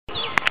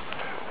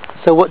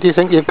So what do you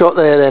think you've got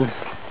there then?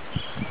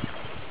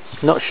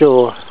 Not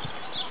sure.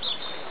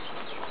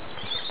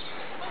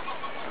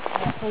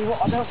 I'll tell you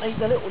what, I don't need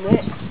the little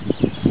net.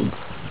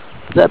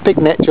 Is that a big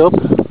net job?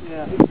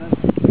 Yeah, I think so.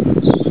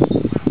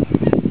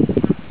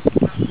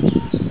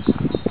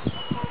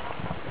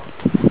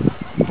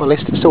 Well, at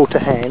least it's all to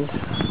hand.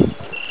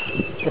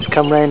 Let's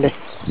come round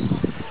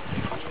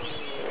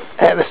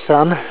out of the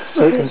sun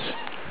so you can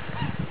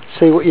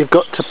see what you've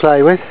got to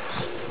play with.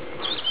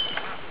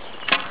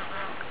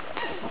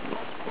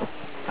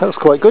 That was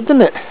quite good,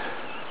 didn't it?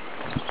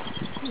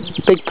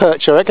 Big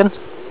perch, I reckon.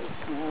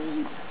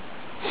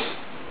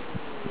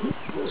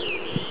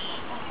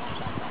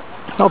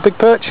 Not a big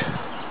perch.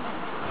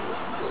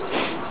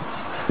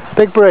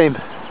 Big bream.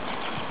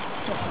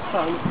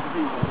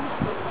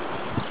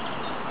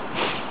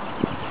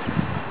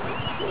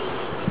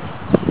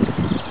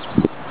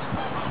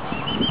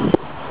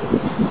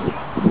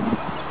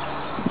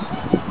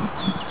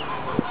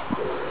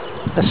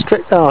 A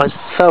strict. Oh, it's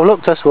foul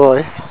looked, that's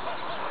why.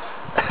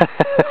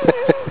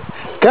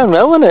 Going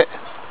well, isn't it?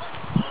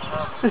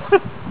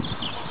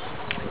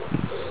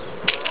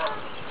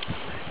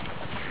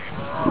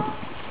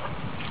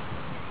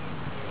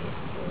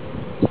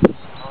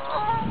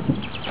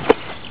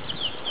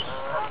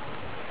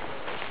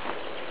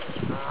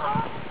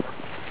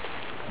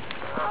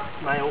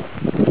 Male.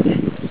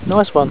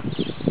 Nice one.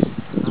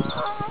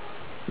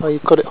 Oh,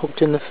 you've got it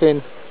hooked in the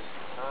fin.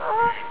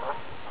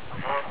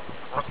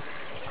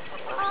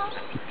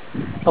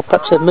 Oh,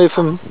 perhaps they've moved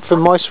from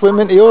my swim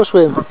into your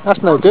swim.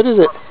 That's no good, is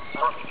it?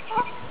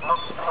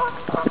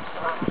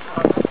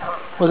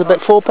 Was it about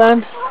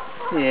 £4?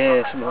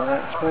 Yeah, something like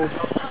that, I suppose.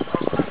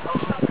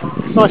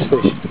 Nice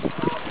fish.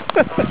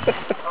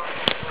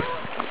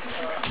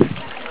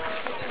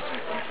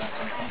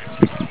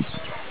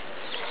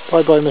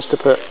 Bye bye, Mr.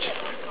 Perch.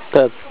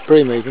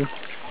 Bream even.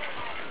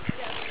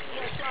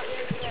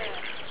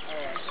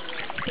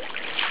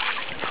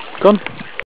 Gone?